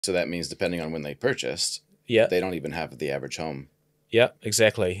So that means depending on when they purchased, Yeah. they don't even have the average home. Yeah,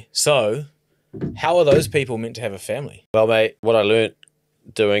 exactly. So how are those people meant to have a family? Well, mate, what I learnt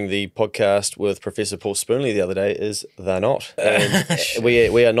doing the podcast with Professor Paul Spoonley the other day is they're not. And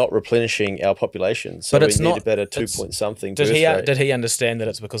we are not replenishing our population. So But it's we need not- about a 2 point something Did birth he rate. did he understand that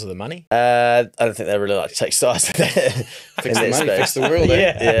it's because of the money? I don't think they really like to take sides in Fix the that money, space. fix the world.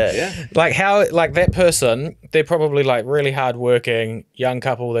 Eh? Yeah. Yeah. Like how, like that person, they're probably like really hardworking young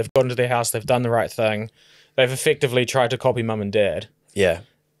couple. They've gone to their house. They've done the right thing. They've effectively tried to copy mum and dad, Yeah.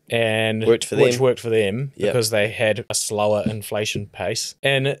 and Worked for which them. worked for them Yep. because they had a slower inflation pace.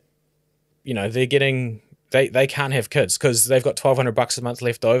 And you know they're getting they can't have kids because they've got $1,200 a month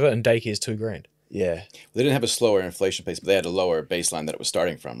left over, and daycare's $2,000. Yeah. They didn't have a slower inflation pace, but they had a lower baseline that it was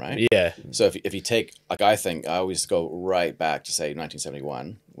starting from, right? Yeah, So if you take, like, I think I always go right back to, say,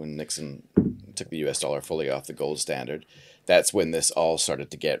 1971, when Nixon took the US dollar fully off the gold standard. That's when this all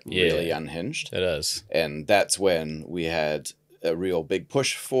started to get really unhinged. it is. And that's when we had a real big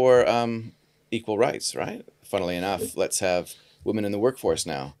push for equal rights, right? Funnily enough, let's have women in the workforce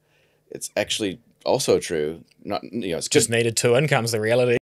now. It's actually also true. Not, you know, it's Just good. needed two incomes. The reality.